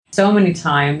So many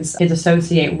times kids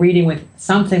associate reading with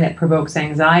something that provokes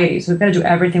anxiety. So we've got to do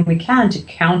everything we can to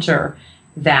counter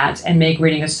that and make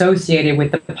reading associated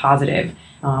with the positive,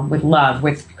 with love,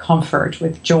 with comfort,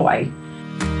 with joy.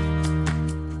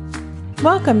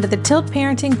 Welcome to the Tilt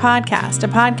Parenting Podcast, a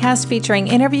podcast featuring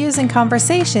interviews and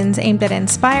conversations aimed at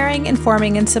inspiring,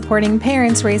 informing, and supporting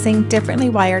parents raising differently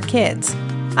wired kids.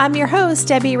 I'm your host,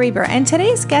 Debbie Reber, and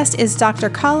today's guest is Dr.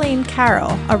 Colleen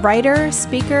Carroll, a writer,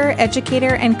 speaker,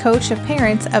 educator, and coach of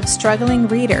parents of struggling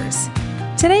readers.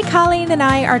 Today, Colleen and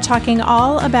I are talking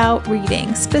all about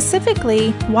reading,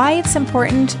 specifically why it's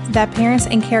important that parents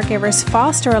and caregivers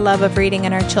foster a love of reading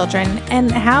in our children and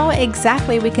how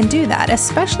exactly we can do that,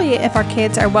 especially if our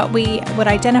kids are what we would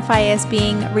identify as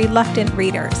being reluctant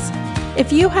readers.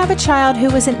 If you have a child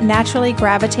who isn't naturally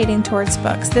gravitating towards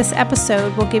books, this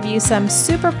episode will give you some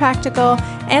super practical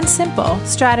and simple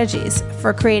strategies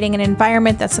for creating an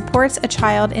environment that supports a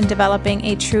child in developing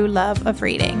a true love of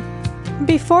reading.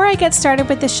 Before I get started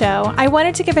with the show, I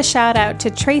wanted to give a shout out to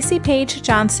Tracy Paige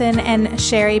Johnson and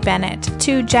Sherry Bennett,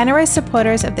 two generous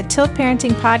supporters of the Tilt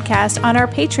Parenting Podcast on our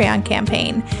Patreon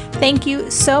campaign. Thank you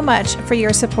so much for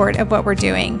your support of what we're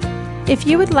doing. If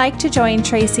you would like to join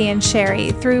Tracy and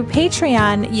Sherry, through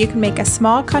Patreon, you can make a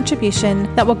small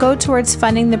contribution that will go towards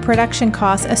funding the production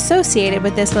costs associated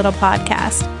with this little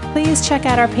podcast. Please check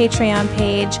out our Patreon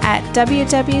page at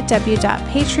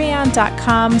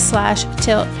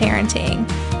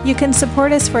www.patreon.com/tiltparenting. You can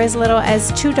support us for as little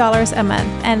as $2 a month,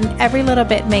 and every little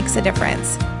bit makes a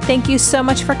difference. Thank you so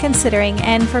much for considering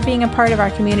and for being a part of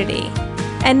our community.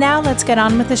 And now let's get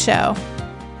on with the show.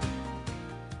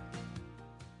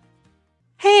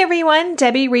 Hey everyone,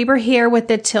 Debbie Reber here with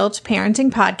the Tilt Parenting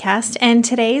Podcast, and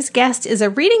today's guest is a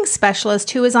reading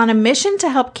specialist who is on a mission to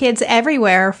help kids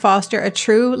everywhere foster a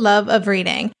true love of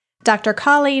reading, Dr.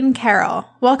 Colleen Carroll.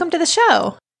 Welcome to the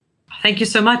show. Thank you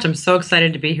so much. I'm so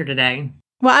excited to be here today.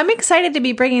 Well, I'm excited to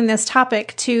be bringing this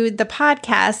topic to the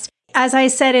podcast. As I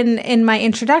said in my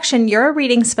introduction, you're a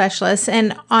reading specialist,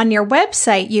 and on your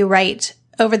website you write,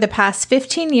 over the past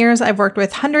 15 years, I've worked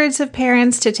with hundreds of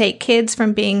parents to take kids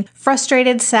from being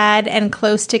frustrated, sad, and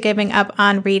close to giving up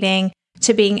on reading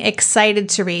to being excited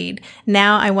to read.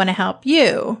 Now I want to help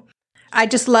you. I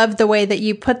just love the way that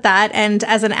you put that. And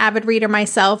as an avid reader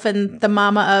myself and the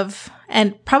mama of,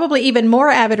 and probably even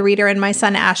more avid reader in my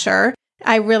son Asher,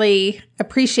 I really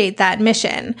appreciate that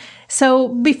mission. So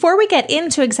before we get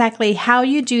into exactly how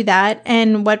you do that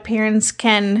and what parents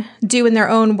can do in their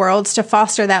own worlds to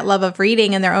foster that love of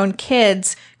reading in their own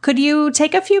kids, could you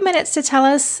take a few minutes to tell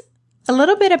us a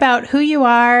little bit about who you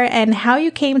are and how you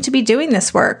came to be doing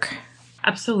this work?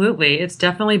 Absolutely. It's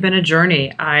definitely been a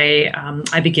journey. I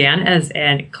began as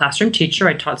a classroom teacher.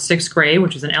 I taught sixth grade,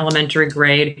 which was an elementary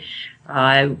grade,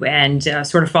 and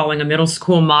sort of following a middle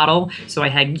school model. So I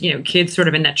had, kids sort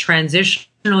of in that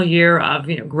transitional year of,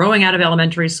 growing out of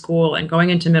elementary school and going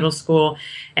into middle school.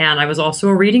 And I was also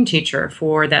a reading teacher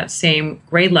for that same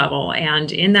grade level.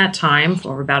 And in that time,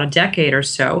 for about a decade or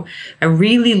so, I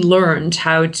really learned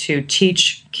how to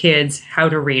teach kids how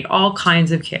to read, all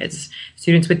kinds of kids.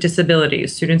 Students with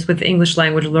disabilities, students with English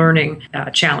language learning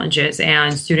challenges,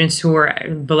 and students who are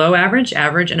below average,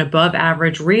 average, and above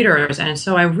average readers. And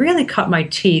so I really cut my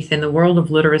teeth in the world of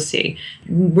literacy,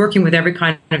 working with every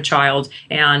kind of child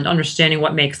and understanding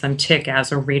what makes them tick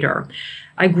as a reader.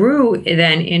 I grew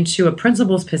then into a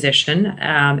principal's position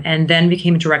and then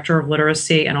became director of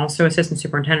literacy and also assistant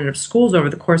superintendent of schools over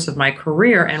the course of my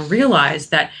career, and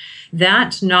realized that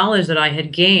knowledge that I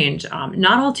had gained,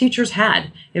 not all teachers had.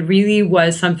 It really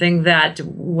was something that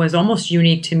was almost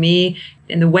unique to me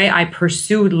in the way I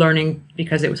pursued learning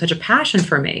because it was such a passion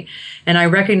for me. And I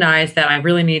recognized that I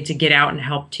really needed to get out and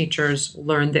help teachers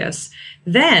learn this.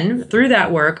 Then, through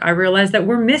that work, I realized that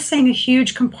we're missing a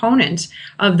huge component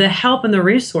of the help and the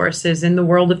resources in the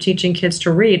world of teaching kids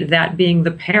to read, that being the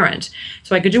parent.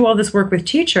 So I could do all this work with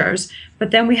teachers,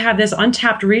 but then we have this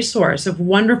untapped resource of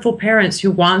wonderful parents who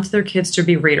want their kids to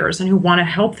be readers and who want to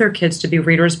help their kids to be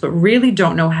readers, but really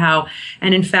don't know how.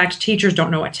 And in fact, teachers don't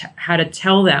know how to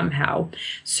tell them how.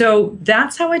 So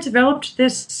that's how I developed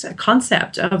this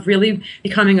concept of really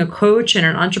becoming a coach and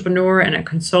an entrepreneur and a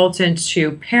consultant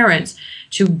to parents,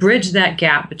 to bridge that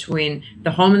gap between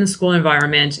the home and the school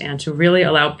environment, and to really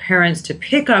allow parents to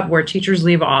pick up where teachers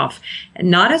leave off,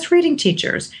 not as reading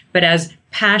teachers, but as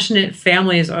passionate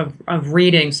families of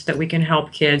reading, so that we can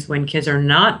help kids when kids are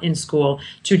not in school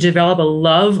to develop a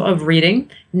love of reading,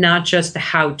 not just the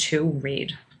how to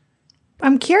read.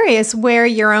 I'm curious where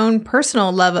your own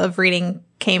personal love of reading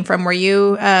came from. Were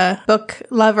you a book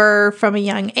lover from a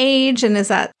young age? And is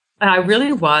that I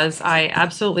really was. I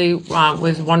absolutely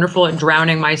was wonderful at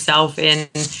drowning myself in,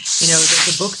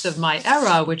 the books of my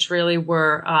era, which really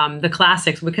were the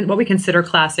classics. What we consider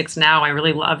classics now. I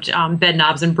really loved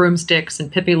Bedknobs and Broomsticks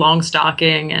and Pippi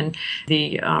Longstocking and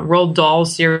the Roald Dahl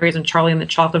series and Charlie and the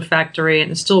Chocolate Factory,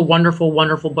 and still wonderful,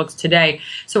 wonderful books today.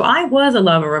 So I was a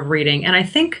lover of reading, and I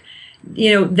think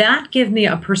that gave me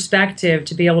a perspective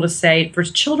to be able to say, for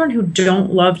children who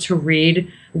don't love to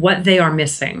read, what they are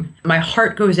missing. My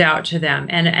heart goes out to them.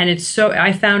 And it's so,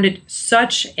 I found it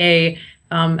such an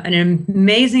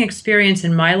amazing experience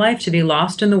in my life to be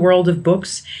lost in the world of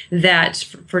books, that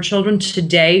for children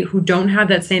today who don't have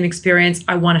that same experience,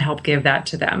 I want to help give that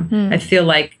to them. I feel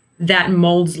like that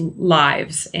molds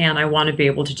lives, and I want to be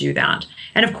able to do that.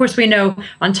 And of course, we know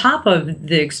on top of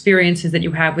the experiences that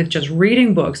you have with just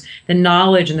reading books, the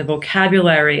knowledge and the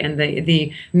vocabulary and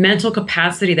the mental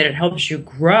capacity that it helps you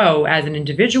grow as an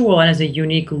individual and as a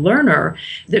unique learner,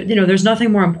 there's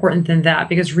nothing more important than that,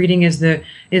 because reading is the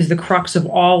crux of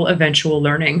all eventual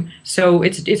learning. So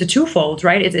it's a twofold,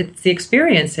 right? It's the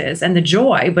experiences and the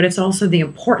joy, but it's also the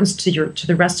importance to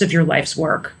the rest of your life's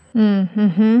work.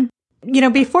 Mm-hmm.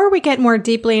 Before we get more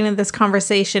deeply into this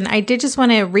conversation, I did just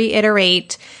want to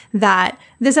reiterate that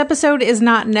this episode is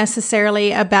not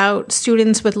necessarily about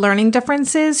students with learning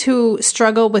differences who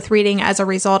struggle with reading as a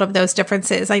result of those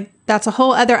differences. That's a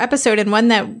whole other episode, and one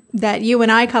that you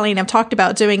and I, Colleen, have talked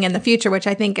about doing in the future, which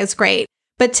I think is great.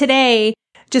 But today,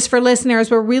 just for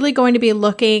listeners, we're really going to be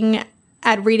looking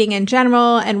at reading in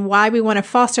general and why we want to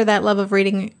foster that love of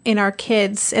reading in our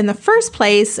kids in the first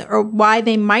place, or why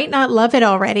they might not love it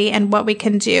already, and what we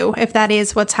can do if that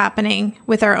is what's happening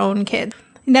with our own kids.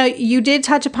 Now, you did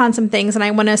touch upon some things, and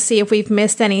I want to see if we've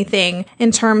missed anything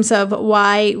in terms of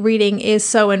why reading is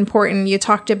so important. You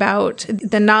talked about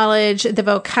the knowledge, the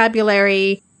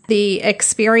vocabulary, the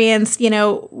experience.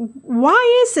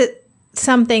 Why is it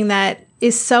something that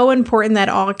is so important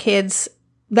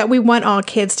that we want all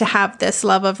kids to have this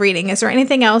love of reading? Is there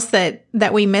anything else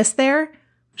that we miss there?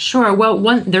 Sure. Well,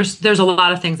 there's a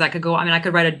lot of things I could go. I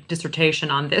could write a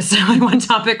dissertation on this on one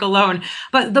topic alone.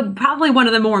 But probably one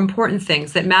of the more important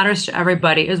things that matters to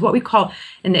everybody is what we call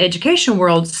in the education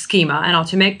world schema. And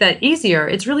to make that easier,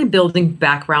 it's really building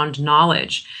background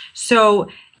knowledge. So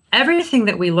everything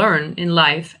that we learn in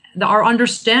life, our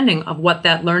understanding of what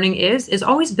that learning is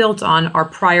always built on our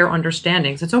prior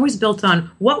understandings. It's always built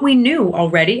on what we knew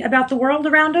already about the world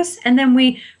around us, and then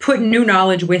we put new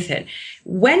knowledge with it.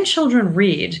 When children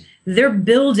read, they're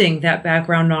building that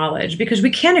background knowledge, because we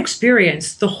can't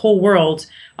experience the whole world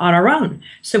on our own.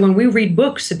 So when we read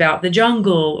books about the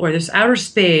jungle or this outer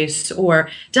space or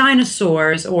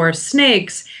dinosaurs or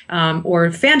snakes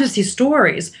or fantasy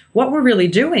stories, what we're really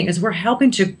doing is we're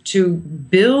helping to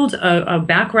build a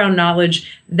background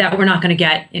knowledge that we're not going to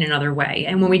get in another way.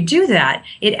 And when we do that,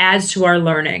 it adds to our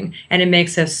learning, and it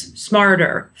makes us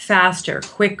smarter, faster,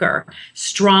 quicker,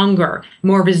 stronger,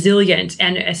 more resilient,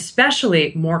 and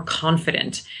especially more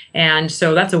confident. And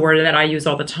so that's a word that I use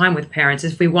all the time with parents.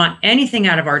 If we want anything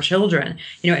out of our children,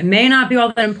 it may not be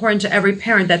all that important to every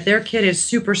parent that their kid is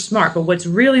super smart, but what's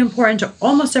really important to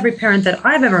almost every parent that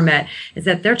I've ever met is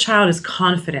that their child is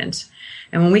confident.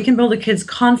 And when we can build a kid's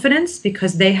confidence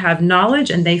because they have knowledge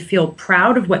and they feel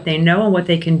proud of what they know and what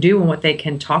they can do and what they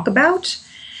can talk about,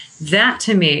 that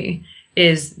to me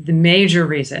is the major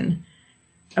reason,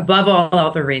 above all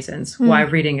other reasons, why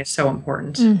reading is so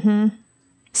important. Mm-hmm.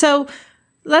 So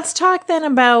let's talk then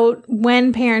about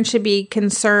when parents should be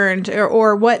concerned,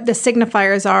 or what the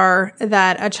signifiers are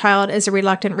that a child is a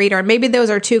reluctant reader. And maybe those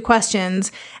are two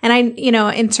questions. And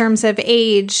in terms of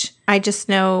age, I just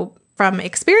know from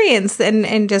experience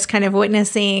and just kind of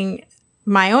witnessing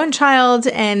my own child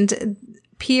and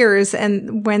peers,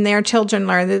 and when their children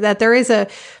learn, that there is a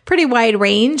pretty wide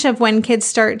range of when kids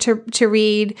start to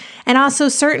read. And also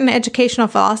certain educational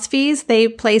philosophies, they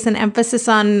place an emphasis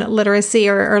on literacy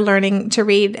or learning to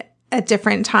read at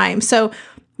different times. So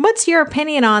what's your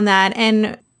opinion on that?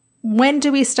 And when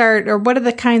do we start, or what are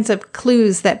the kinds of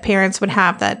clues that parents would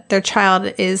have that their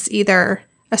child is either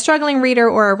a struggling reader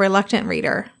or a reluctant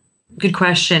reader? Good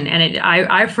question. And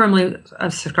I firmly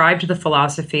subscribe to the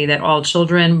philosophy that all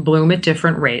children bloom at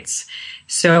different rates.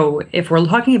 So if we're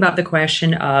talking about the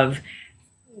question of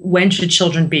when should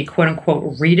children be, quote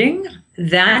unquote, reading,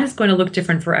 that is going to look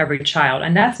different for every child.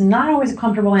 And that's not always a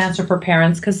comfortable answer for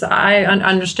parents, because I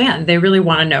understand they really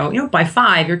want to know, by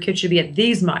 5, your kid should be at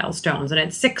these milestones, and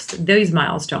at 6, these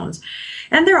milestones.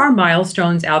 And there are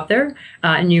milestones out there,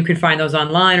 and you can find those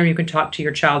online, or you can talk to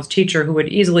your child's teacher, who would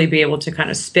easily be able to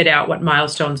kind of spit out what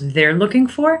milestones they're looking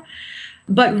for.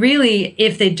 But really,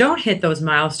 if they don't hit those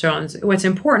milestones, what's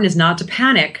important is not to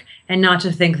panic and not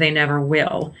to think they never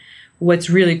will.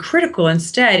 What's really critical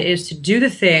instead is to do the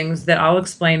things that I'll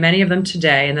explain, many of them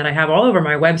today, and that I have all over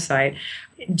my website.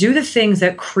 Do the things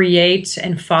that create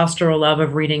and foster a love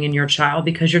of reading in your child,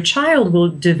 because your child will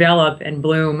develop and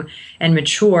bloom and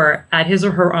mature at his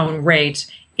or her own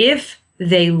rate if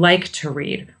they like to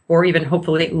read, or even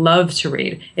hopefully love to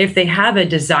read. If they have a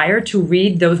desire to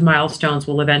read, those milestones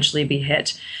will eventually be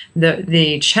hit.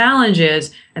 The challenge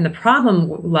is, and the problem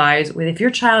lies with, if your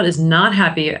child is not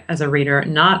happy as a reader,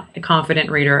 not a confident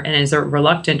reader, and is a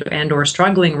reluctant and or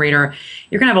struggling reader,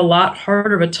 you're going to have a lot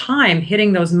harder of a time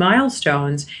hitting those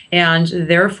milestones, and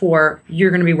therefore you're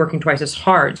going to be working twice as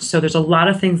hard. So there's a lot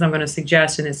of things I'm going to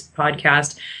suggest in this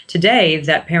podcast today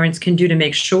that parents can do to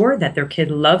make sure that their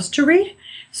kid loves to read,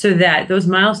 so that those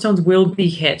milestones will be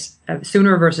hit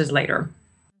sooner versus later.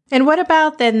 And what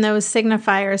about then those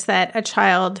signifiers that a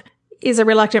child is a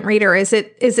reluctant reader? Is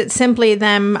it simply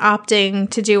them opting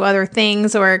to do other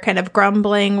things, or kind of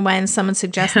grumbling when someone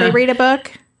suggests they read a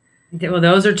book? Well,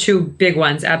 those are two big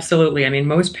ones. Absolutely. I mean,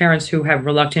 most parents who have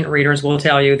reluctant readers will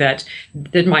tell you that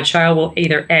my child will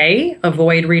either A,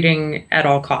 avoid reading at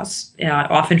all costs,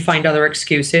 often find other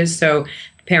excuses. So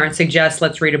parents suggest,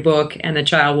 let's read a book, and the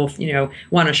child will,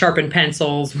 want to sharpen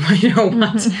pencils,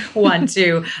 want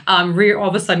to all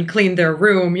of a sudden clean their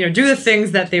room, do the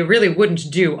things that they really wouldn't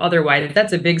do otherwise.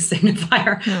 That's a big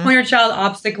signifier. Yeah. When your child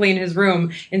opts to clean his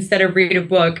room instead of read a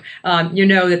book,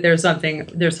 that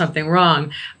there's something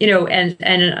wrong. And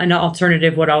an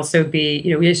alternative would also be,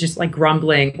 is just like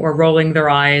grumbling or rolling their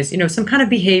eyes, some kind of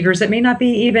behaviors that may not be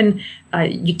even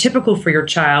typical for your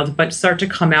child, but start to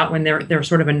come out when they're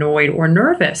sort of annoyed or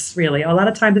nervous, really. A lot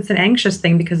of times it's an anxious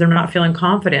thing because they're not feeling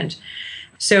confident.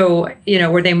 So,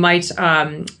 where they might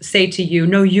say to you,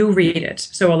 no, you read it.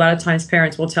 So a lot of times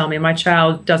parents will tell me, my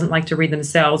child doesn't like to read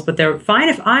themselves, but they're fine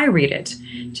if I read it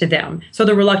to them. So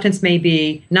the reluctance may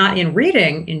be not in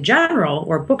reading in general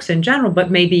or books in general,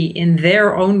 but maybe in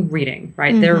their own reading,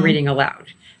 right? Mm-hmm. They're reading aloud.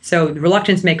 So the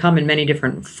reluctance may come in many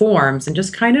different forms, and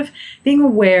just kind of being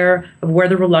aware of where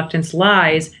the reluctance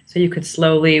lies, so you could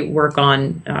slowly work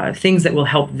on things that will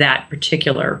help that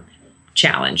particular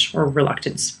challenge or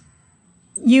reluctance.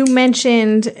 You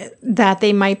mentioned that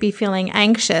they might be feeling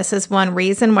anxious as one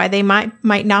reason why they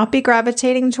might not be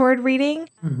gravitating toward reading.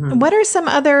 Mm-hmm. What are some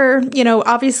other,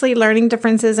 obviously learning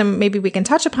differences, and maybe we can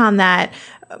touch upon that.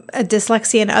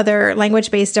 Dyslexia and other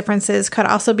language-based differences could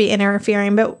also be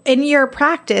interfering. But in your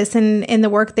practice and in the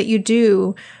work that you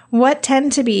do, what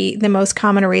tend to be the most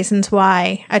common reasons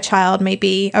why a child may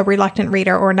be a reluctant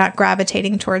reader or not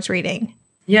gravitating towards reading?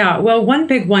 Yeah, well, one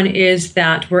big one is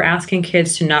that we're asking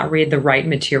kids to not read the right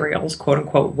materials, quote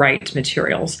unquote, right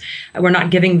materials. We're not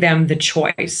giving them the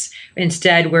choice.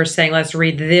 Instead, we're saying, let's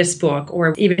read this book.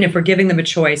 Or even if we're giving them a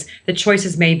choice, the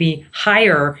choices may be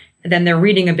higher than their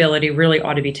reading ability really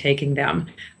ought to be taking them.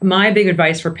 My big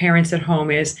advice for parents at home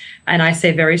is, and I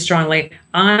say very strongly,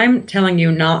 I'm telling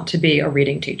you not to be a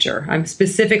reading teacher. I'm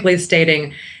specifically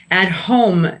stating at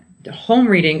home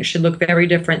reading should look very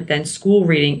different than school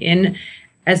reading, in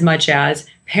as much as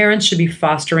parents should be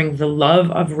fostering the love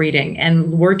of reading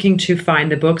and working to find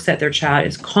the books that their child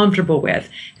is comfortable with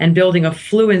and building a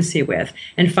fluency with,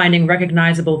 and finding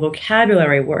recognizable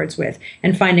vocabulary words with,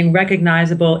 and finding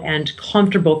recognizable and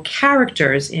comfortable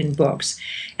characters in books,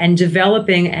 and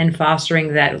developing and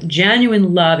fostering that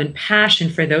genuine love and passion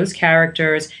for those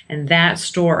characters and that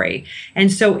story.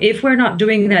 And so if we're not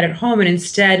doing that at home, and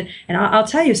instead, and I'll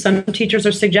tell you, some teachers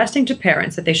are suggesting to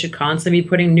parents that they should constantly be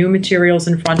putting new materials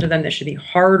in front of them. There should be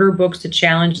harder books to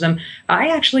challenge them. I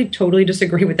actually totally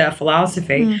disagree with that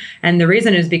philosophy. Mm. And the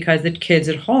reason is because the kids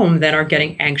at home then are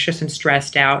getting anxious and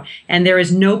stressed out, and there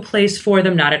is no place for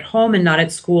them, not at home and not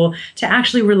at school, to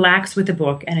actually relax with the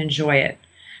book and enjoy it,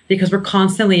 because we're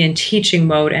constantly in teaching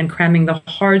mode and cramming the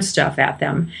hard stuff at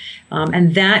them.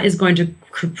 And that is going to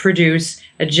produce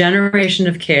a generation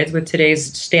of kids with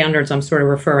today's standards. I'm sort of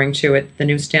referring to it, the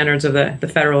new standards of the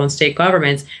federal and state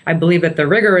governments. I believe that the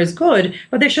rigor is good,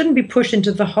 but they shouldn't be pushed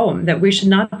into the home, that we should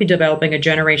not be developing a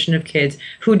generation of kids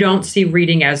who don't see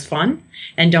reading as fun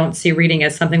and don't see reading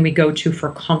as something we go to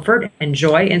for comfort and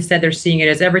joy. Instead, they're seeing it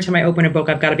as, every time I open a book,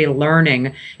 I've got to be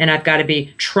learning and I've got to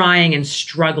be trying and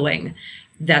struggling.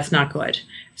 That's not good.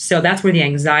 So that's where the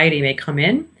anxiety may come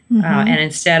in. Mm-hmm. And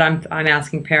instead, I'm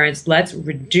asking parents, let's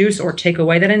reduce or take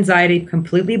away that anxiety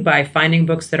completely by finding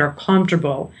books that are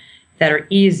comfortable, that are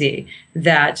easy,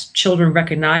 that children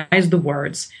recognize the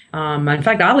words. In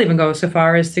fact, I'll even go so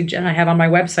far as, and I have on my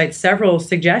website several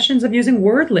suggestions of using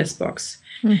wordless books.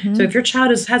 So if your child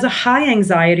has a high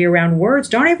anxiety around words,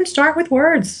 don't even start with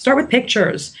words. Start with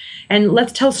pictures. And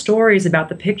let's tell stories about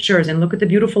the pictures and look at the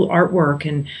beautiful artwork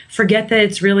and forget that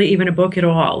it's really even a book at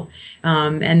all.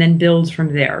 And then build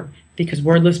from there. Because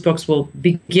wordless books will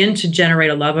begin to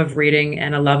generate a love of reading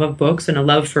and a love of books and a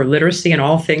love for literacy and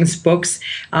all things books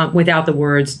without the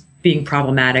words being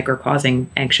problematic or causing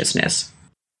anxiousness.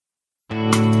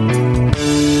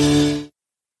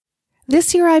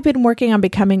 This year, I've been working on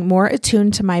becoming more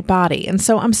attuned to my body, and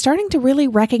so I'm starting to really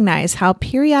recognize how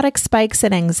periodic spikes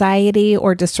in anxiety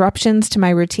or disruptions to my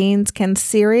routines can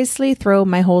seriously throw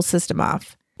my whole system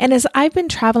off. And as I've been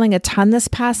traveling a ton this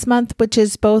past month, which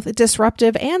is both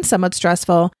disruptive and somewhat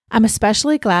stressful, I'm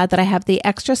especially glad that I have the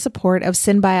extra support of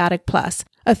Synbiotic Plus,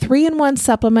 a 3-in-1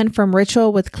 supplement from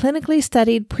Ritual with clinically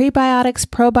studied prebiotics,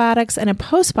 probiotics, and a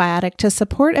postbiotic to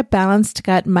support a balanced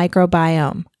gut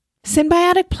microbiome.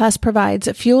 Synbiotic Plus provides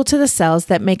fuel to the cells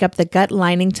that make up the gut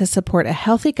lining to support a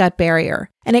healthy gut barrier.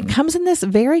 And it comes in this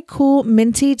very cool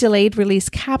minty delayed release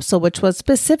capsule, which was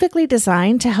specifically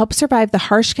designed to help survive the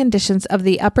harsh conditions of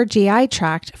the upper GI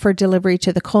tract for delivery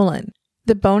to the colon.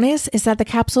 The bonus is that the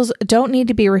capsules don't need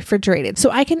to be refrigerated, so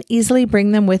I can easily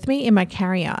bring them with me in my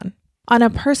carry-on. On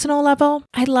a personal level,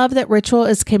 I love that Ritual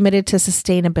is committed to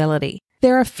sustainability.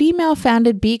 They're a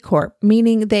female-founded B Corp,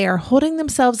 meaning they are holding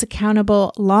themselves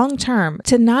accountable long-term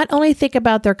to not only think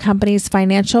about their company's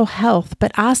financial health,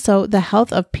 but also the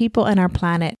health of people and our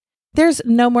planet. There's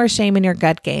no more shame in your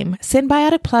gut game.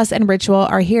 Synbiotic Plus and Ritual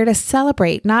are here to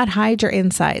celebrate, not hide your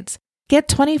insides. Get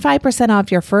 25%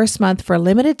 off your first month for a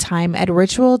limited time at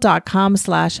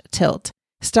ritual.com/tilt.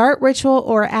 Start Ritual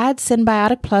or add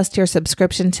Synbiotic Plus to your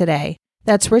subscription today.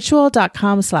 That's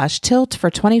ritual.com/tilt for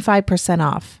 25%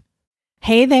 off.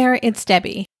 Hey there, it's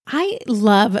Debbie. I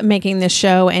love making this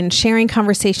show and sharing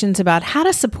conversations about how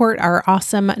to support our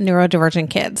awesome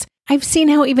neurodivergent kids. I've seen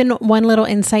how even one little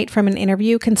insight from an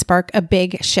interview can spark a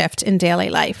big shift in daily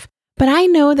life. But I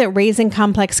know that raising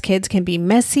complex kids can be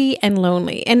messy and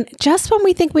lonely. And just when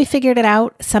we think we figured it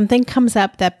out, something comes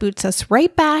up that boots us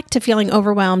right back to feeling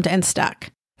overwhelmed and stuck.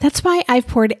 That's why I've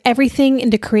poured everything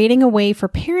into creating a way for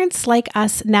parents like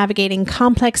us navigating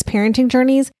complex parenting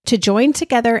journeys to join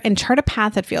together and chart a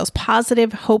path that feels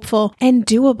positive, hopeful, and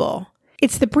doable.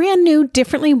 It's the brand new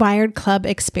Differently Wired Club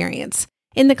experience.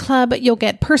 In the club, you'll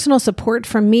get personal support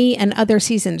from me and other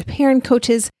seasoned parent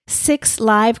coaches, 6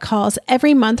 live calls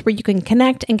every month where you can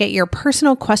connect and get your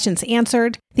personal questions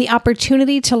answered, the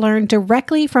opportunity to learn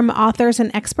directly from authors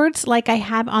and experts like I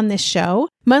have on this show,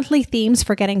 monthly themes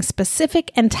for getting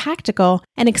specific and tactical,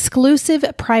 an exclusive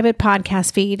private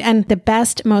podcast feed, and the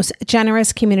best, most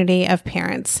generous community of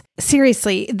parents.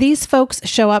 Seriously, these folks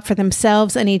show up for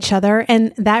themselves and each other,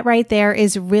 and that right there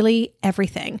is really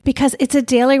everything, because it's a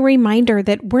daily reminder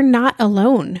that we're not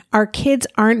alone. Our kids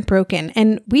aren't broken,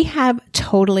 and we have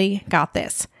totally got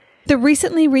this. The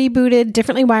recently rebooted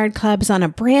Differently Wired Club is on a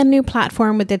brand new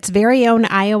platform with its very own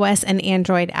iOS and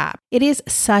Android app. It is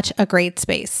such a great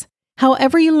space.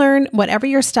 However you learn, whatever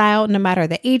your style, no matter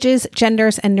the ages,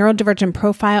 genders, and neurodivergent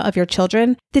profile of your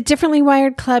children, the Differently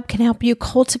Wired Club can help you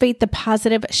cultivate the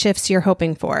positive shifts you're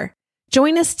hoping for.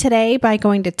 Join us today by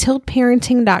going to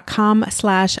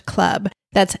tiltparenting.com/club.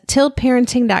 That's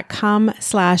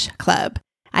tiltparenting.com/club.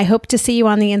 I hope to see you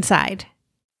on the inside.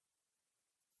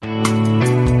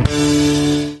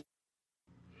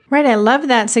 Right. I love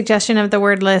that suggestion of the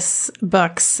wordless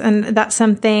books. And that's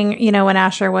something, when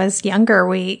Asher was younger,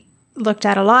 we looked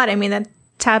at a lot. I mean, that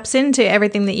taps into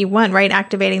everything that you want, right?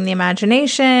 Activating the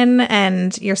imagination,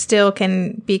 and you still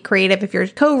can be creative if you're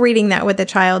co-reading that with the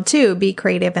child too. Be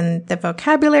creative in the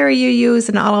vocabulary you use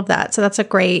and all of that. So that's a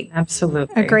great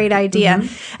idea.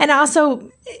 Mm-hmm. And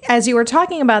also, as you were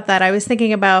talking about that, I was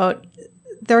thinking about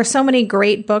there are so many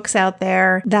great books out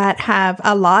there that have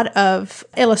a lot of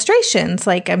illustrations.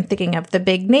 Like I'm thinking of the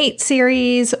Big Nate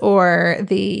series or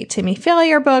the Timmy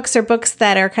Failure books, or books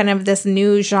that are kind of this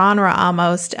new genre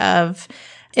almost of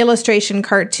illustration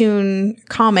cartoon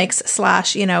comics /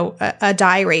 a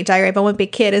diary. Diary of a Wimpy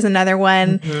Kid is another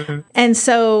one. Mm-hmm. And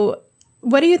so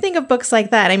what do you think of books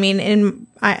like that? I mean,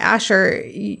 Asher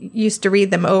used to read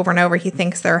them over and over. He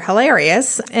thinks they're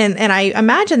hilarious. And I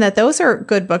imagine that those are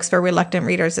good books for reluctant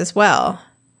readers as well.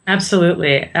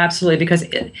 Absolutely, absolutely. Because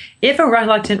if a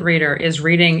reluctant reader is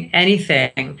reading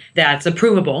anything that's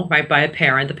approvable, right, by a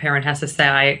parent, the parent has to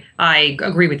say, I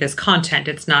agree with this content.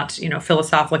 It's not,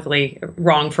 philosophically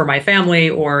wrong for my family,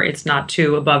 or it's not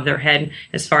too above their head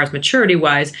as far as maturity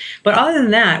wise. But other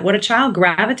than that, what a child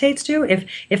gravitates to,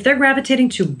 if they're gravitating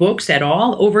to books at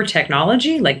all over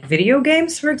technology, like video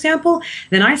games, for example,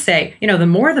 then I say, the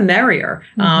more the merrier.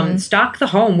 Stock the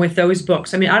home with those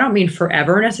books. I mean, I don't mean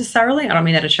forever necessarily. I don't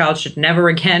mean that a child should never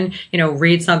again,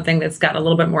 read something that's got a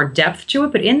little bit more depth to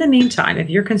it. But in the meantime, if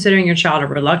you're considering your child a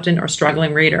reluctant or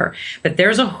struggling reader, but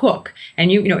there's a hook,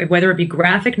 and whether it be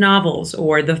graphic novels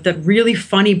or the really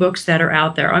funny books that are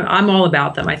out there, I'm all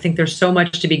about them. I think there's so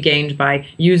much to be gained by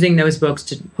using those books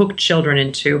to hook children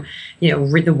into,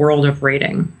 the world of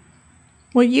reading.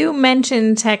 Well, you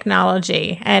mentioned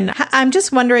technology, and I'm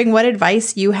just wondering what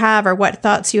advice you have or what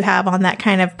thoughts you have on that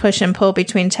kind of push and pull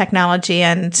between technology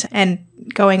and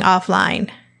going offline.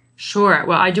 Sure.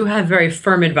 Well, I do have very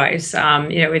firm advice.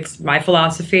 It's my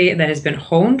philosophy that has been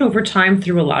honed over time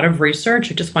through a lot of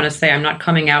research. I just want to say I'm not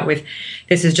coming out with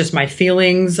this is just my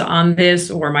feelings on this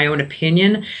or my own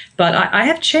opinion, but I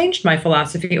have changed my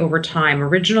philosophy over time.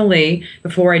 Originally,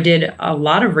 before I did a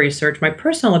lot of research, my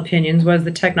personal opinions was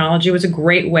that technology was a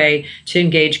great way to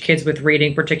engage kids with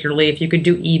reading, particularly if you could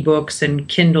do ebooks and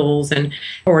Kindles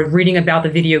or reading about the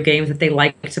video games that they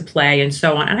like to play and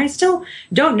so on. And I still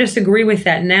don't disagree with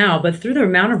that now. But through the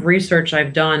amount of research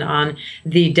I've done on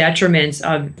the detriments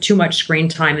of too much screen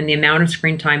time and the amount of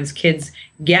screen times kids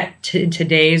get to in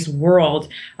today's world,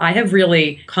 I have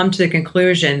really come to the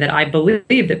conclusion that I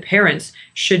believe that parents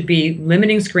should be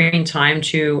limiting screen time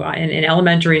to, in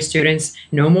elementary students,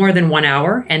 no more than 1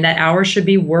 hour, and that hour should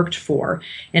be worked for.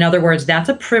 In other words, that's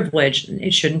a privilege.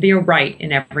 It shouldn't be a right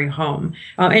in every home.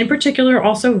 In particular,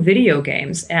 also video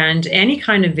games and any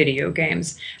kind of video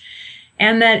games.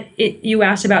 And that you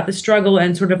asked about the struggle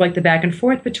and sort of like the back and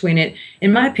forth between it.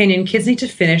 In my opinion, kids need to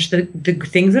finish the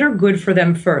things that are good for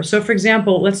them first. So, for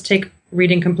example, let's take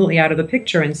reading completely out of the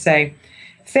picture and say,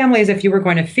 families, if you were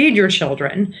going to feed your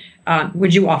children,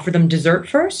 would you offer them dessert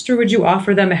first, or would you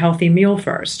offer them a healthy meal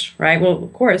first, right? Well,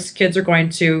 of course, kids are going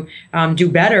to do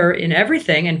better in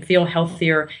everything and feel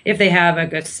healthier if they have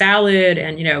a salad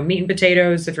and, meat and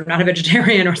potatoes, if you're not a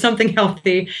vegetarian, or something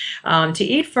healthy to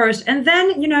eat first. And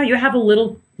then, you have a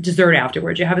little dessert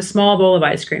afterwards. You have a small bowl of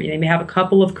ice cream. You may have a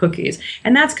couple of cookies,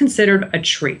 and that's considered a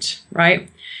treat, right?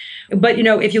 But,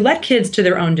 if you let kids to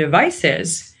their own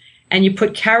devices and you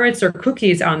put carrots or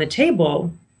cookies on the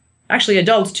table, actually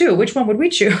adults too, which one would we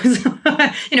choose?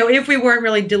 If we weren't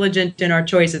really diligent in our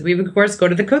choices, we would of course go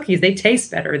to the cookies. They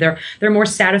taste better. They're more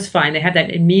satisfying. They have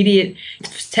that immediate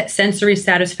sensory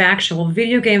satisfaction. Well,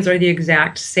 video games are the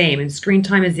exact same, and screen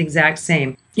time is the exact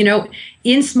same.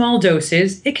 In small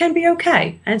doses, it can be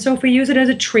okay. And so if we use it as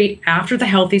a treat after the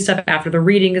healthy stuff, after the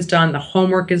reading is done, the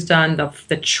homework is done,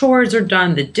 the chores are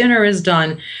done, the dinner is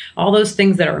done, all those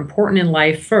things that are important in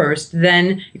life first,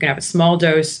 then you can have a small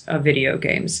dose of video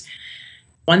games.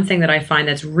 One thing that I find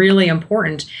that's really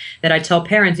important that I tell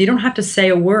parents, you don't have to say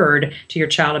a word to your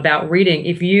child about reading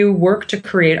if you work to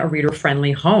create a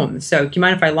reader-friendly home. So do you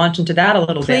mind if I launch into that a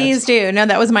little bit? Please do. No,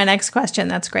 that was my next question.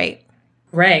 That's great.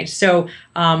 Right. So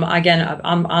again,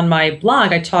 on my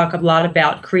blog, I talk a lot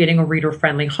about creating a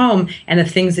reader-friendly home and the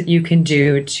things that you can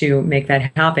do to make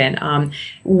that happen.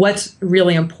 What's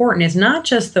really important is not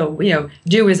just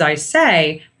do as I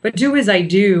say, but do as I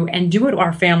do and do what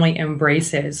our family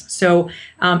embraces. So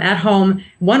at home,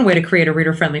 one way to create a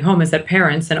reader-friendly home is that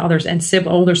parents and others and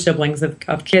older siblings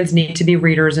of kids need to be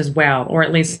readers as well, or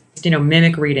at least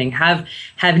mimic reading, have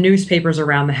newspapers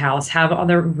around the house, have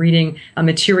other reading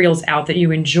materials out that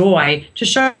you enjoy to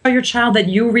show your child that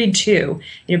you read too.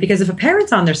 Because if a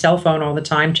parent's on their cell phone all the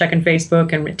time, checking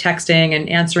Facebook and texting and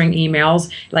answering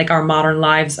emails, like our modern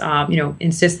lives,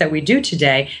 insist that we do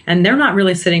today, and they're not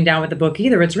really sitting down with a book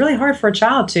either, it's really hard for a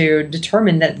child to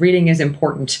determine that reading is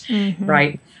important,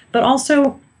 right? But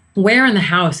also, where in the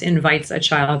house invites a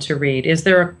child to read? Is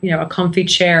there, a comfy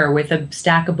chair with a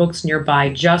stack of books nearby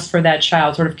just for that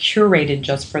child, sort of curated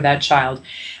just for that child?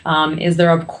 Is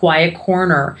there a quiet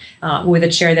corner with a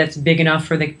chair that's big enough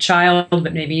for the child,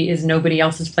 but maybe is nobody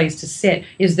else's place to sit?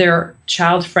 Is there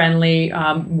child-friendly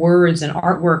words and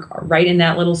artwork right in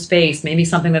that little space? Maybe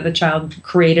something that the child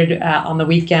created on the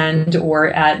weekend or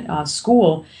at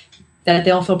school that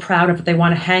they'll feel proud of, that they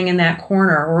want to hang in that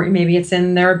corner, or maybe it's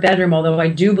in their bedroom, although I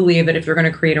do believe that if you're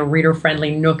going to create a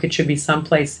reader-friendly nook, it should be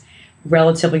someplace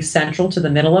relatively central to the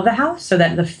middle of the house so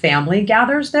that the family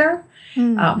gathers there.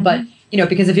 But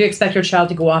because if you expect your child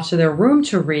to go off to their room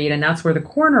to read, and that's where the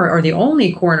corner or the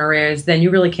only corner is, then you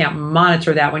really can't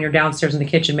monitor that when you're downstairs in the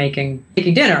kitchen making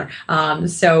dinner.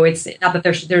 So it's not that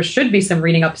there should be some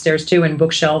reading upstairs too, and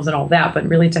bookshelves and all that, but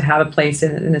really to have a place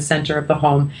in the center of the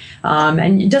home.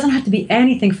 And it doesn't have to be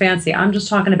anything fancy. I'm just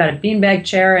talking about a beanbag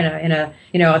chair and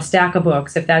a stack of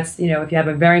books. If that's, if you have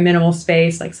a very minimal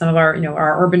space, like some of our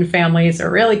urban families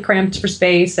are really cramped for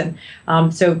space, and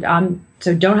so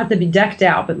don't have to be decked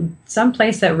out, but some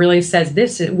place that really says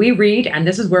we read and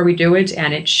this is where we do it,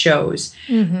 and it shows.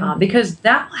 Because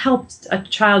that helps a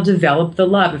child develop the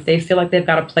love. If they feel like they've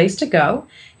got a place to go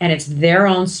and it's their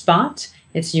own spot,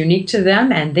 it's unique to them,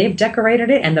 and they've decorated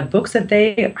it, and the books that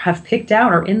they have picked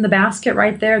out are in the basket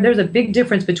right there. There's a big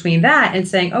difference between that and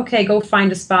saying, okay, go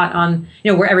find a spot on,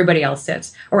 where everybody else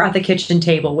sits, or at the kitchen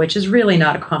table, which is really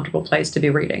not a comfortable place to be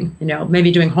reading.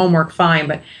 Maybe doing homework, fine,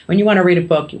 but when you want to read a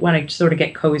book, you want to sort of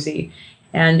get cozy.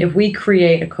 And if we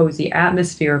create a cozy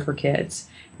atmosphere for kids,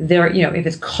 if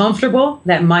it's comfortable,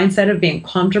 that mindset of being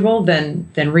comfortable, then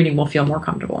reading will feel more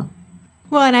comfortable.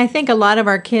 Well, and I think a lot of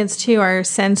our kids too are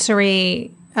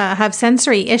have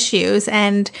sensory issues,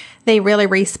 and they really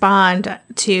respond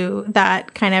to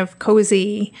that kind of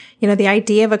cozy, the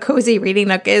idea of a cozy reading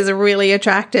nook is really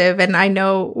attractive. And I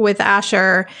know with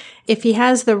Asher, if he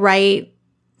has the right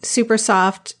super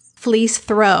soft fleece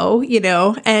throw,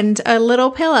 and a little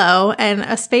pillow and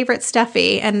a favorite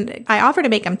stuffy. And I offer to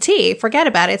make him tea. Forget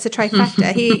about it. It's a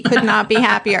trifecta. He could not be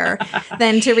happier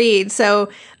than to read. So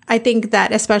I think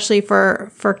that especially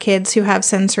for kids who have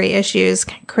sensory issues,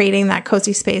 creating that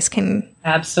cozy space can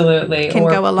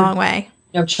go a long way.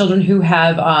 Children who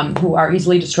have who are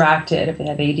easily distracted, if they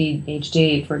have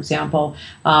ADHD, for example,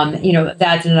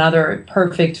 that's another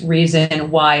perfect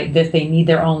reason why that they need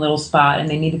their own little spot, and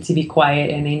they need it to be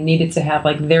quiet, and they need it to have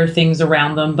like their things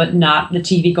around them, but not the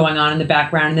TV going on in the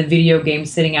background and the video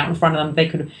games sitting out in front of them. They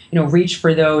could reach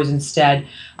for those instead.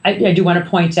 I do want to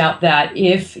point out that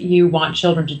if you want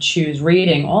children to choose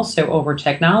reading also over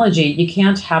technology, you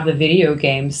can't have the video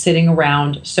games sitting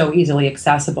around so easily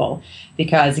accessible.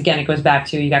 Because, again, it goes back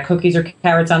to you got cookies or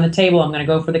carrots on the table. I'm going to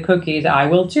go for the cookies. I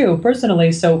will, too,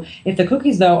 personally. So if the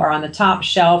cookies, though, are on the top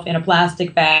shelf in a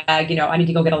plastic bag, I need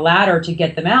to go get a ladder to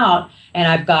get them out, and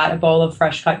I've got a bowl of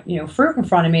fresh cut, fruit in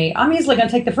front of me, I'm easily going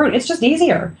to take the fruit. It's just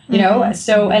easier,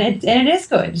 So, and it is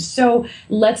good. So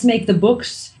let's make the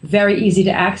books very easy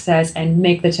to access and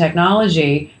make the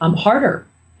technology harder.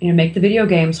 Make the video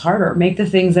games harder. Make the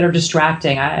things that are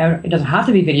distracting. It doesn't have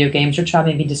to be video games. Your child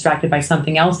may be distracted by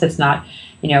something else that's not,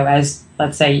 as,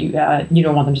 let's say, you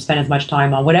don't want them to spend as much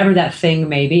time on whatever that thing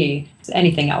may be,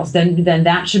 anything else, then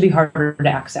that should be harder to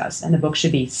access. And the book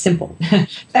should be simple,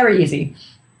 very easy.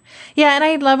 Yeah, and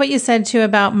I love what you said, too,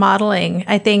 about modeling.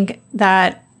 I think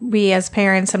that we as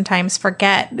parents sometimes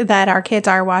forget that our kids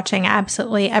are watching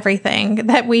absolutely everything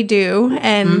that we do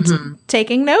and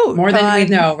taking note. More than we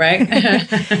know, right?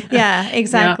 Yeah,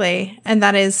 exactly. Yeah. And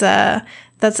that is,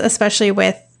 that's especially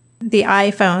with the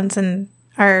iPhones and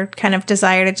our kind of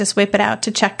desire to just whip it out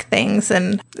to check things.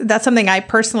 And that's something I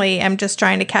personally am just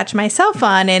trying to catch myself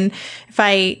on. And if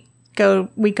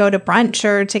we go to brunch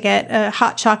or to get a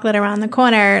hot chocolate around the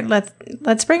corner,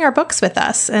 let's bring our books with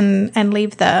us and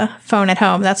leave the phone at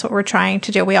home. That's what we're trying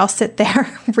to do. We all sit there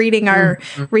reading our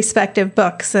respective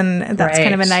books, and that's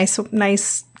kind of a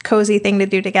nice cozy thing to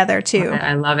do together too.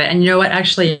 I love it. And you know what,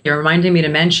 actually, you're reminding me to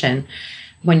mention,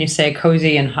 when you say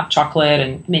cozy and hot chocolate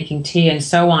and making tea and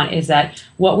so on, is that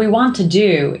what we want to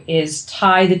do is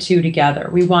tie the two together.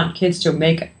 We want kids to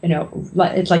make,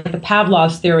 it's like the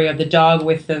Pavlov's theory of the dog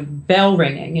with the bell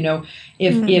ringing.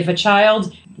 If a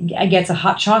child gets a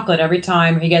hot chocolate every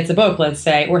time he gets a book, let's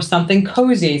say, or something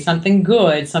cozy, something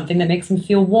good, something that makes him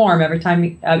feel warm every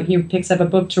time he picks up a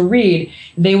book to read,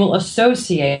 they will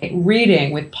associate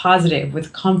reading with positive,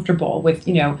 with comfortable, with,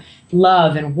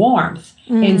 love and warmth.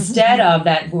 Instead of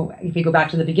that, if you go back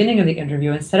to the beginning of the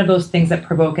interview, instead of those things that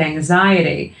provoke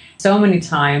anxiety, so many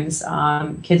times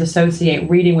kids associate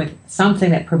reading with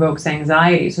something that provokes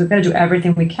anxiety. So we've got to do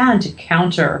everything we can to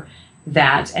counter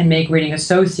that and make reading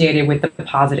associated with the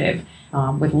positive,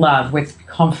 with love, with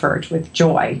comfort, with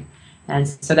joy. And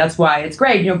so that's why it's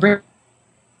great, bring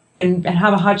and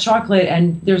have a hot chocolate,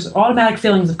 and there's automatic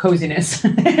feelings of coziness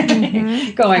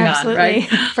going Absolutely. On, right?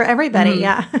 For everybody,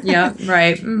 yeah. Yeah,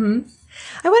 right.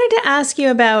 I wanted to ask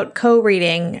you about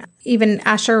co-reading. Even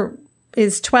Asher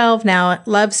is 12 now,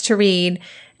 loves to read,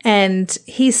 and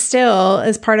he still,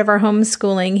 as part of our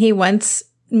homeschooling, he wants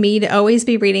me to always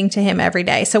be reading to him every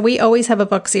day. So we always have a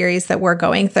book series that we're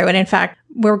going through. And in fact,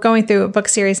 we're going through a book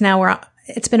series now where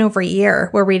it's been over a year.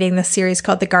 We're reading this series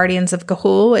called The Guardians of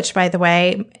Ga'Hoole, which, by the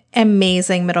way,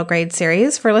 amazing middle grade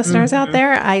series for listeners out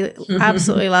there. I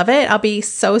absolutely love it. I'll be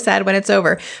so sad when it's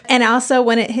over. And also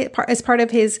when as part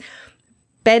of his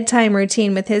bedtime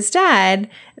routine with his dad,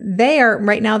 they're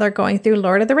going through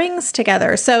Lord of the Rings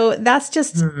together. So that's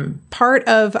just part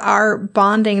of our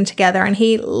bonding together. And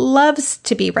he loves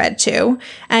to be read to.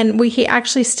 And he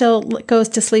actually still goes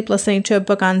to sleep listening to a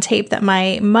book on tape that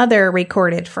my mother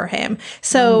recorded for him.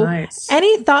 So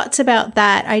any thoughts about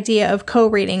that idea of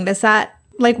co-reading? Does that,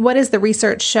 what does the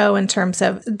research show in terms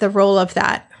of the role of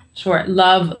that? Sure.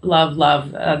 Love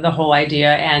the whole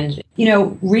idea. And,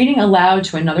 reading aloud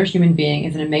to another human being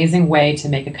is an amazing way to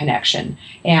make a connection.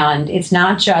 And it's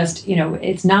not just,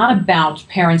 it's not about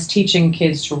parents teaching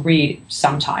kids to read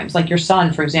sometimes. Like your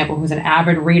son, for example, who's an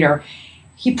avid reader,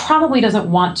 he probably doesn't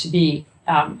want to be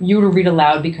you to read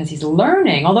aloud because he's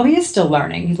learning, although he is still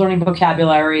learning. He's learning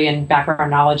vocabulary and background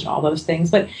knowledge and all those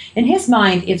things. But in his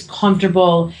mind, it's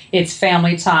comfortable, it's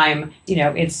family time,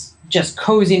 it's just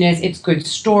coziness, it's good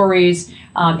stories.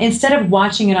 Instead of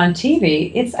watching it on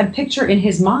TV, it's a picture in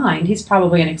his mind. He's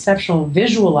probably an exceptional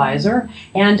visualizer,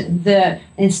 and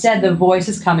instead the voice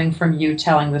is coming from you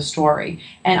telling the story.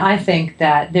 And I think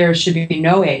that there should be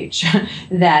no age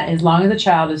that as long as the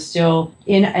child is still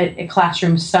in a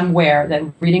classroom somewhere, that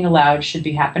reading aloud should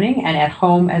be happening. And at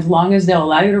home, as long as they'll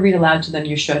allow you to read aloud to them,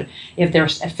 you should. If they're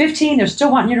at 15, they're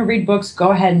still wanting you to read books,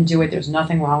 go ahead and do it. There's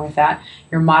nothing wrong with that.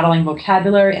 You're modeling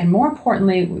vocabulary, and more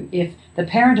importantly, if the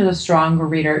parent is a stronger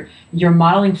reader, you're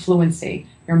modeling fluency.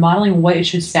 You're modeling what it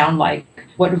should sound like,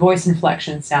 what voice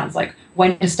inflection sounds like,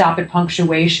 when to stop at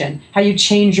punctuation, how you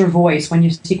change your voice when you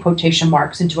see quotation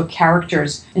marks into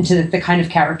the kind of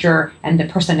character and the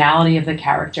personality of the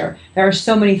character. There are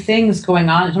so many things going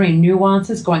on, so many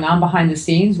nuances going on behind the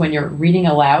scenes when you're reading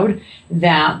aloud,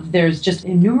 that there's just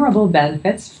innumerable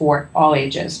benefits for all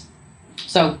ages.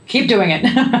 So keep doing it.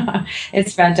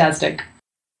 It's fantastic.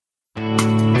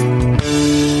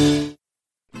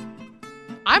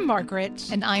 I'm Margaret.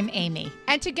 And I'm Amy.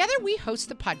 And together we host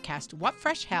the podcast, What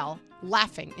Fresh Hell?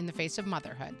 Laughing in the Face of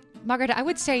Motherhood. Margaret, I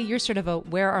would say you're sort of a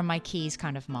where are my keys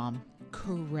kind of mom.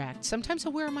 Correct. Sometimes a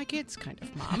where are my kids kind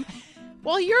of mom.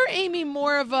 While you're, Amy,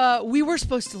 more of a we were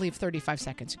supposed to leave 35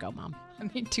 seconds ago, mom. I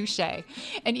mean, touche.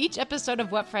 In each episode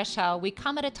of What Fresh Hell, we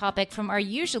come at a topic from our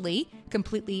usually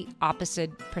completely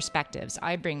opposite perspectives.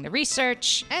 I bring the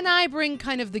research. And I bring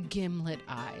kind of the gimlet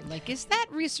eye. Is that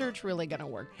research really going to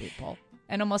work, people?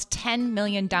 And almost 10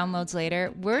 million downloads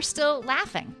later, we're still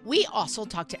laughing. We also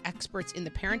talk to experts in the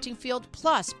parenting field,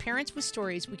 plus parents with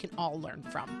stories we can all learn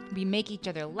from. We make each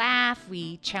other laugh,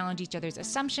 we challenge each other's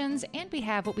assumptions, and we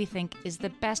have what we think is the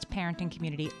best parenting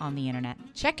community on the internet.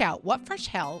 Check out What Fresh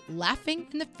Hell? Laughing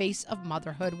in the Face of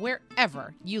Motherhood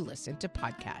wherever you listen to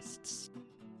podcasts.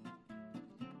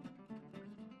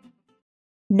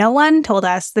 No one told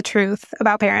us the truth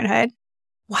about parenthood.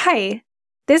 Why?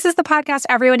 This is the podcast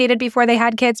everyone needed before they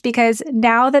had kids, because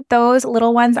now that those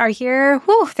little ones are here,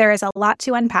 there is a lot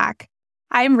to unpack.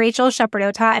 I'm Rachel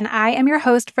Shepardota, and I am your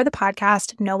host for the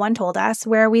podcast No One Told Us,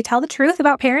 where we tell the truth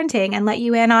about parenting and let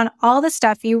you in on all the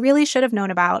stuff you really should have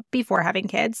known about before having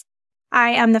kids. I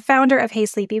am the founder of Hey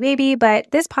Sleepy Baby,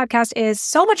 but this podcast is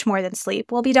so much more than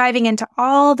sleep. We'll be diving into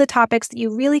all the topics that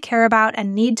you really care about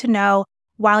and need to know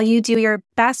while you do your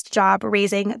best job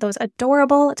raising those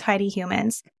adorable, tiny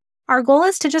humans. Our goal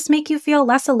is to just make you feel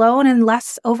less alone and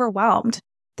less overwhelmed.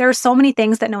 There are so many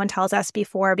things that no one tells us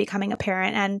before becoming a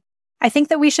parent, and I think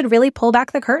that we should really pull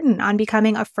back the curtain on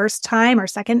becoming a first-time or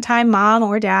second-time mom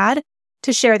or dad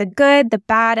to share the good, the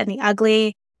bad, and the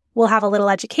ugly. We'll have a little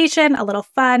education, a little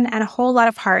fun, and a whole lot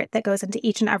of heart that goes into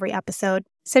each and every episode.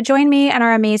 So join me and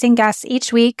our amazing guests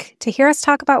each week to hear us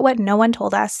talk about what no one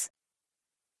told us.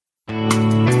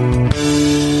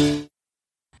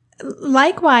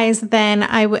 Likewise, then,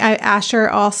 Asher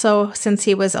also, since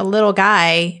he was a little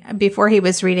guy, before he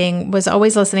was reading, was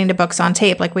always listening to books on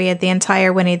tape. We had the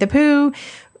entire Winnie the Pooh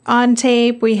on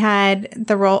tape. We had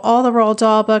all the Roald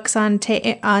Dahl books on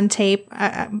tape.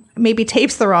 Maybe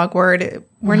tape's the wrong word.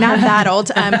 We're not that old.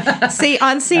 On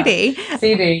CD.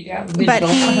 CD, yeah. But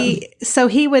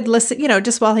he would listen,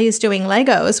 just while he's doing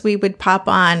Legos, we would pop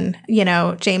on,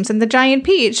 James and the Giant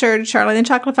Peach or Charlie and the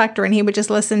Chocolate Factory, and he would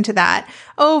just listen to that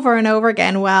over and over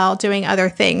again while doing other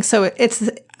things. So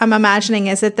I'm imagining,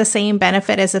 is it the same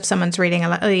benefit as if someone's reading,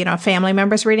 a family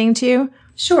member's reading to you?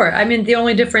 Sure. I mean, the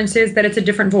only difference is that it's a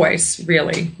different voice,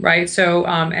 really, right? So,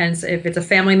 and if it's a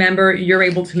family member, you're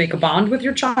able to make a bond with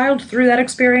your child through that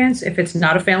experience. If it's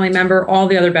not a family member, all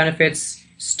the other benefits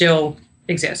still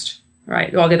exist.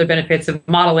 Right. All the other benefits of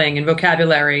modeling and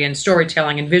vocabulary and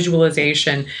storytelling and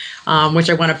visualization, which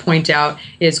I want to point out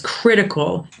is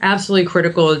critical, absolutely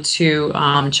critical to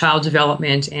child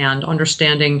development and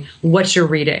understanding what you're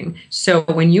reading. So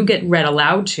when you get read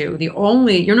aloud to,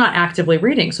 you're not actively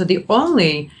reading. So the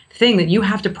only thing that you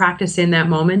have to practice in that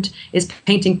moment is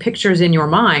painting pictures in your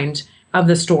mind of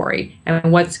the story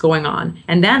and what's going on.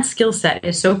 And that skill set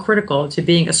is so critical to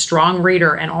being a strong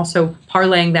reader and also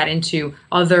parlaying that into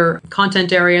other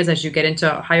content areas as you get into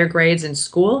higher grades in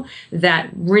school, that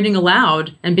reading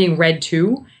aloud and being read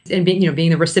to and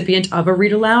being the recipient of a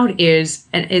read aloud is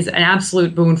an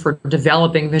absolute boon for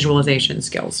developing visualization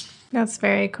skills. That's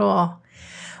very cool.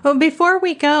 Well, before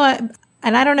we go,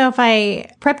 and I don't know if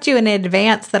I prepped you in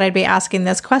advance that I'd be asking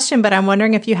this question, but I'm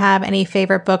wondering if you have any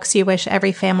favorite books you wish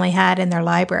every family had in their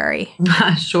library.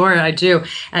 Sure, I do.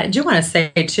 I do want to say,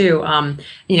 too,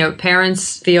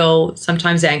 parents feel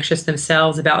sometimes anxious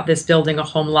themselves about this building a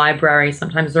home library.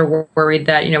 Sometimes they're worried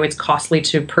that, it's costly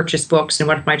to purchase books, and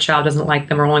what if my child doesn't like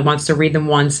them or only wants to read them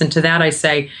once? And to that, I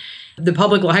say, the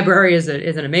public library is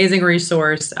an amazing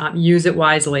resource. Use it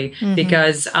wisely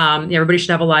because everybody should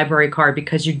have a library card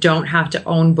because you don't have to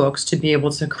own books to be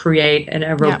able to create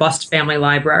a robust family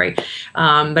library.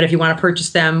 But if you want to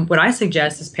purchase them, what I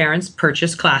suggest is parents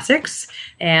purchase classics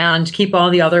and keep all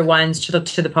the other ones to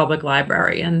the public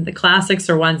library. And the classics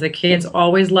are ones that kids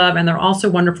always love, and they're also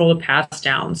wonderful to pass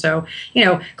down. So,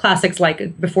 classics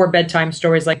like before bedtime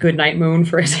stories like Goodnight Moon,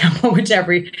 for example, which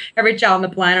every child on the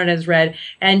planet has read.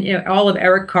 And, all of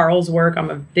Eric Carroll's work. I'm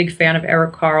a big fan of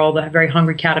Eric Carroll. The Very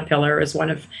Hungry Caterpillar is one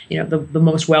of, the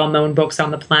most well-known books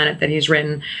on the planet that he's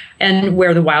written. And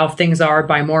Where the Wild Things Are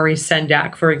by Maurice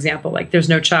Sendak, for example. Like, there's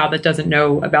no child that doesn't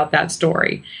know about that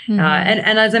story. And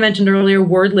as I mentioned earlier,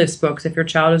 word list books. If your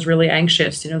child is really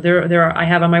anxious, I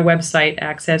have on my website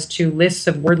access to lists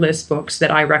of word list books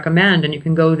that I recommend, and you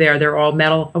can go there. They're all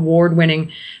Medal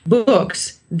award-winning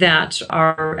books that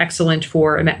are excellent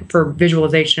for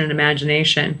visualization and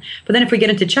imagination. But then if we get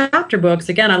into chapter books,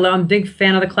 again, I'm a big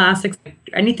fan of the classics.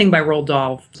 Anything by Roald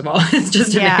Dahl, first of all, it's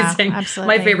just amazing.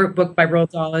 Absolutely. My favorite book by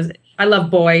Roald Dahl is I Love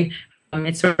Boy.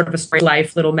 It's sort of a story of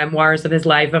life, little memoirs of his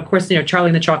life. Of course, Charlie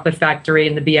and the Chocolate Factory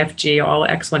and the BFG, all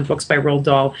excellent books by Roald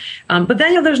Dahl. But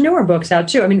then, there's newer books out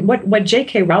too. I mean, what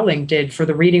J.K. Rowling did for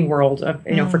the reading world,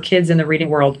 for kids in the reading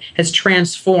world, has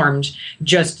transformed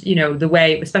just, the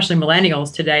way, especially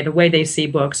millennials today, the way they see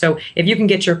books. So if you can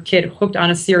get your kid hooked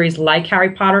on a series like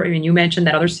Harry Potter, you mentioned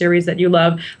that other series that you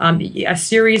love, a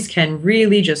series can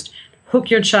really just hook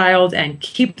your child and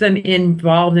keep them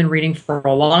involved in reading for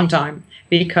a long time,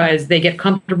 because they get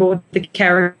comfortable with the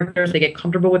characters, they get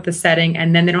comfortable with the setting,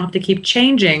 and then they don't have to keep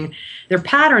changing their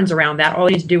patterns around that. All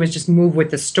you need to do is just move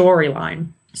with the storyline.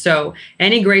 So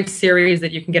any great series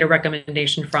that you can get a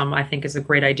recommendation from, I think, is a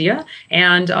great idea.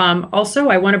 And also,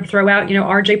 I want to throw out,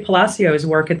 R.J. Palacio's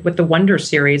work with the Wonder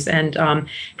series, and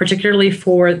particularly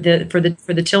for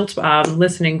the Tilt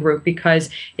listening group, because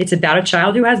it's about a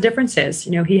child who has differences.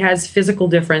 He has physical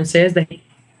differences that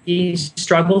he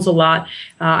struggles a lot.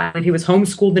 He was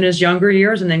homeschooled in his younger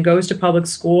years and then goes to public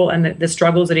school, and the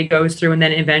struggles that he goes through, and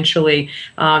then eventually,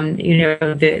 the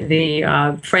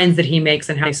friends that he makes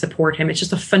and how they support him. It's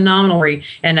just a phenomenal read,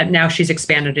 and now she's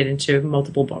expanded it into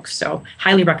multiple books. So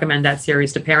highly recommend that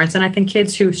series to parents. And I think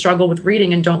kids who struggle with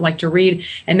reading and don't like to read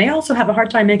and may also have a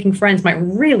hard time making friends might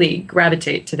really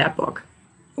gravitate to that book.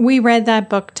 We read that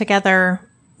book together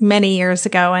many years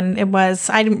ago, and it was,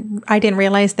 I didn't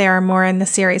realize there are more in the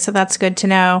series, so that's good to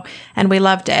know, and we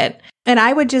loved it. And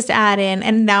I would just add in,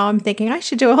 and now I'm thinking I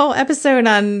should do a whole episode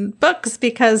on books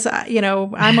because,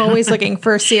 I'm always looking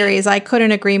for series. I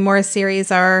couldn't agree more.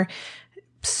 Series are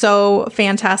so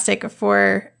fantastic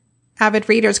for avid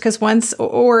readers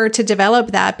or to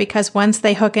develop that, because once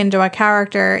they hook into a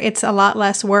character, it's a lot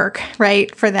less work,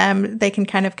 right? For them, they can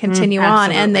kind of continue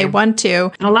on, and they want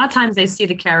to. And a lot of times they see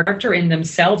the character in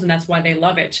themselves, and that's why they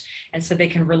love it. And so they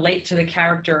can relate to the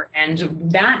character.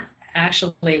 And that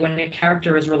actually, when a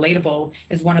character is relatable,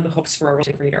 is one of the hooks for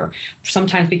a reader.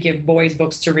 Sometimes we give boys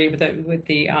books to read with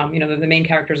the main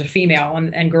character is a female,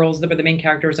 and girls where the main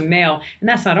character is a male, and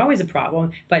that's not always a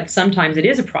problem. But sometimes it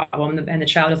is a problem, and the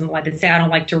child doesn't like to say, "I don't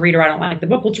like to read," or "I don't like the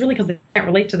book." Well, it's really because they can't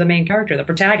relate to the main character, the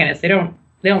protagonist. They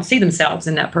don't see themselves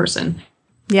in that person.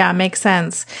 Yeah, makes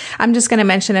sense. I'm just going to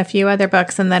mention a few other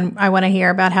books, and then I want to hear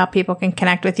about how people can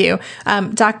connect with you.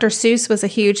 Dr. Seuss was a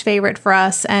huge favorite for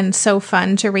us, and so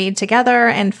fun to read together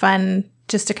and fun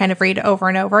just to kind of read over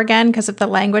and over again because of the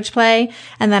language play.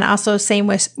 And then also same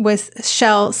with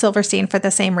Shel Silverstein for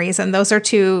the same reason. Those are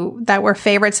two that were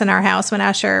favorites in our house when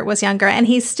Asher was younger. And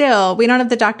we don't have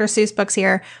the Dr. Seuss books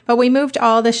here, but we moved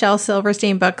all the Shel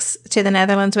Silverstein books to the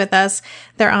Netherlands with us.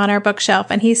 They're on our bookshelf,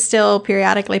 and he still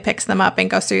periodically picks them up and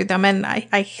goes through them. And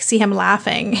I see him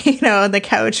laughing, on the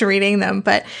couch reading them.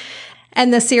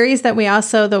 And the series that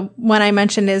the one I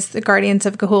mentioned is The Guardians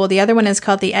of Ga'Hoole. The other one is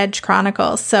called The Edge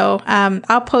Chronicles. So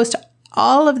I'll post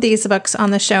all of these books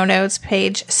on the show notes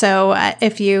page. So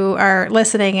if you are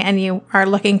listening and you are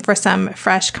looking for some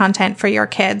fresh content for your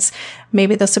kids,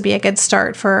 maybe this will be a good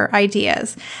start for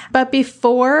ideas. But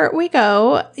before we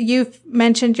go, you've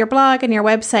mentioned your blog and your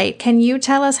website. Can you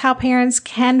tell us how parents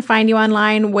can find you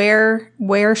online?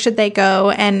 Where should they go,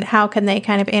 and how can they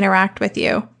kind of interact with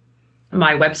you?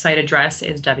 My website address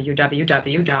is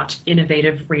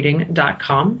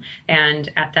www.innovativereading.com. And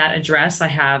at that address, I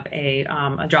have a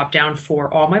drop down for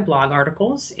all my blog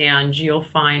articles, and you'll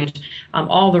find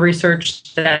all the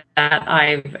research that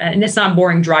and it's not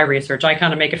boring, dry research. I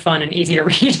kind of make it fun and easy to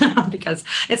read because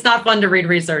it's not fun to read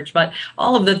research, but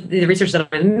all of the research that I've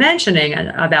been mentioning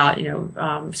about,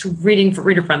 reading for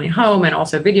reader-friendly home and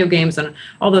also video games and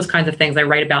all those kinds of things I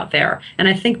write about there. And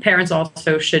I think parents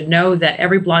also should know that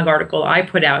every blog article I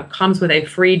put out comes with a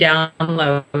free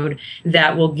download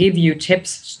that will give you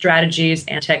tips, strategies,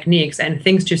 and techniques and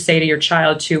things to say to your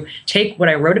child to take what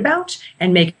I wrote about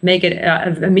and make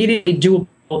it immediately doable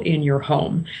in your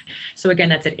home. So again,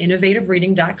 that's at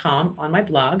innovativereading.com on my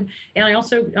blog. And I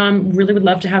also really would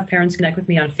love to have parents connect with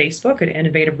me on Facebook at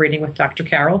Innovative Reading with Dr.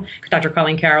 Carroll, Dr.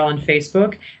 Colleen Carroll on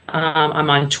Facebook. I'm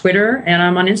on Twitter and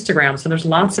I'm on Instagram. So there's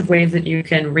lots of ways that you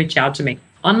can reach out to me.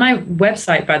 On my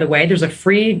website, by the way, there's a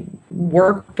free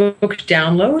workbook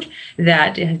download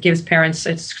that gives parents,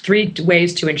 it's 3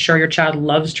 ways to ensure your child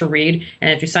loves to read. And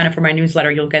if you sign up for my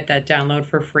newsletter, you'll get that download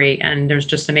for free. And there's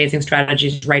just amazing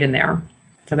strategies right in there.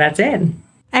 So that's it.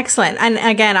 Excellent. And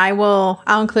again, I'll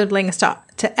include links to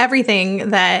everything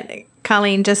that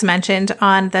Colleen just mentioned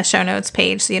on the show notes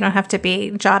page, so you don't have to be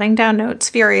jotting down notes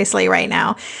furiously right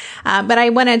now. But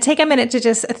I want to take a minute to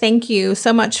just thank you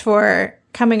so much for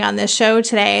coming on this show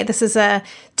today. This is a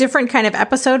different kind of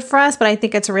episode for us, but I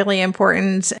think it's really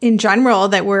important in general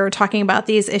that we're talking about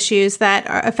these issues that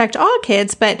affect all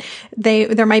kids, but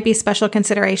there might be special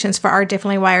considerations for our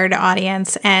differently wired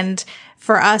audience. And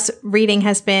for us, reading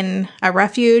has been a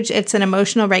refuge. It's an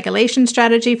emotional regulation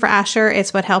strategy for Asher.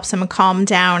 It's what helps him calm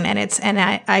down. And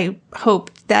I hope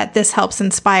that this helps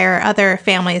inspire other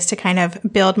families to kind of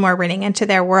build more reading into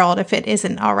their world if it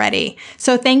isn't already.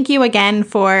 So thank you again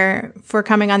for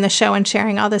coming on the show and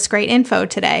sharing all this great info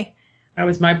today. That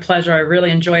was my pleasure. I really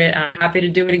enjoyed it. I'm happy to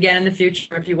do it again in the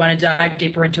future. If you want to dive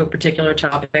deeper into a particular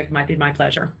topic, it might be my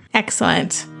pleasure.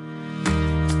 Excellent.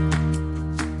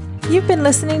 You've been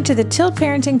listening to the Tilt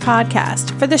Parenting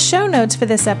Podcast. For the show notes for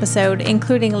this episode,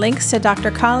 including links to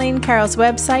Dr. Colleen Carroll's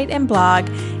website and blog,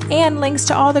 and links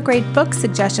to all the great book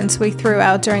suggestions we threw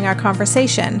out during our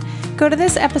conversation, go to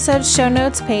this episode's show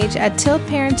notes page at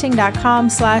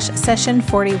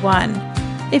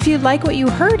tiltparenting.com/session41. If you like what you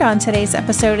heard on today's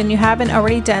episode and you haven't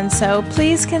already done so,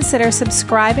 please consider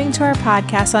subscribing to our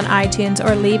podcast on iTunes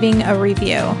or leaving a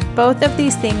review. Both of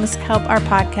these things help our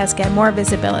podcast get more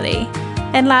visibility.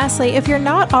 And lastly, if you're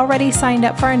not already signed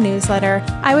up for our newsletter,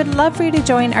 I would love for you to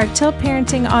join our Tilt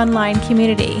Parenting online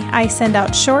community. I send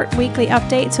out short weekly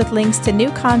updates with links to new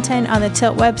content on the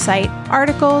Tilt website,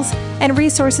 articles, and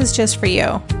resources just for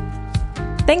you.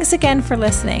 Thanks again for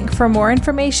listening. For more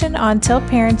information on Tilt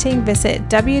Parenting, visit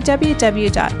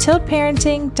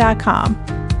www.tiltparenting.com.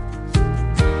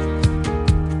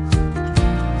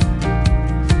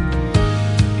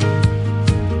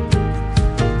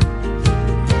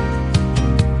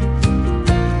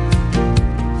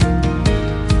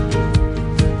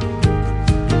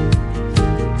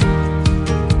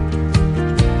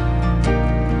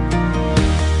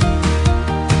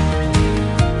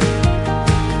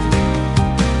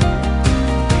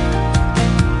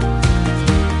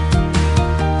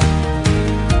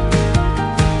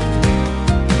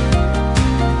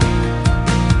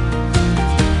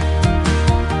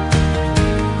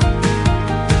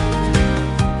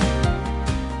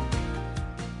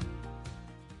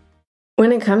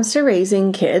 When it comes to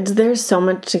raising kids, there's so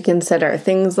much to consider.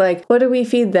 Things like, what do we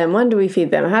feed them? When do we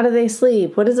feed them? How do they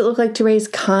sleep? What does it look like to raise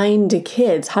kind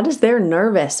kids? How does their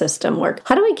nervous system work?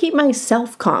 How do I keep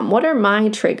myself calm? What are my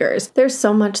triggers? There's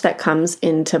so much that comes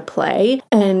into play,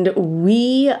 and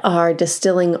we are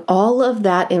distilling all of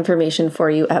that information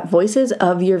for you at Voices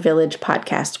of Your Village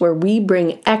podcast, where we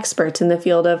bring experts in the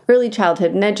field of early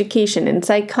childhood and education and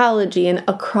psychology and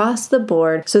across the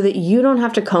board so that you don't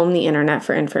have to comb the internet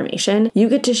for information. You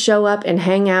get to show up and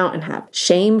hang out and have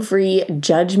shame-free,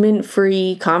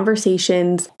 judgment-free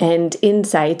conversations and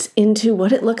insights into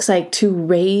what it looks like to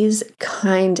raise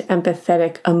kind,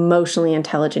 empathetic, emotionally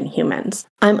intelligent humans.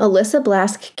 I'm Alyssa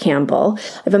Blask Campbell.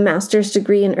 I have a master's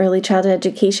degree in early childhood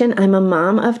education. I'm a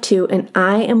mom of 2, and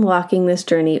I am walking this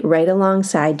journey right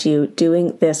alongside you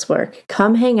doing this work.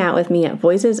 Come hang out with me at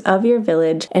Voices of Your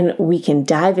Village, and we can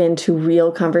dive into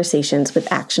real conversations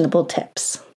with actionable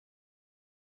tips.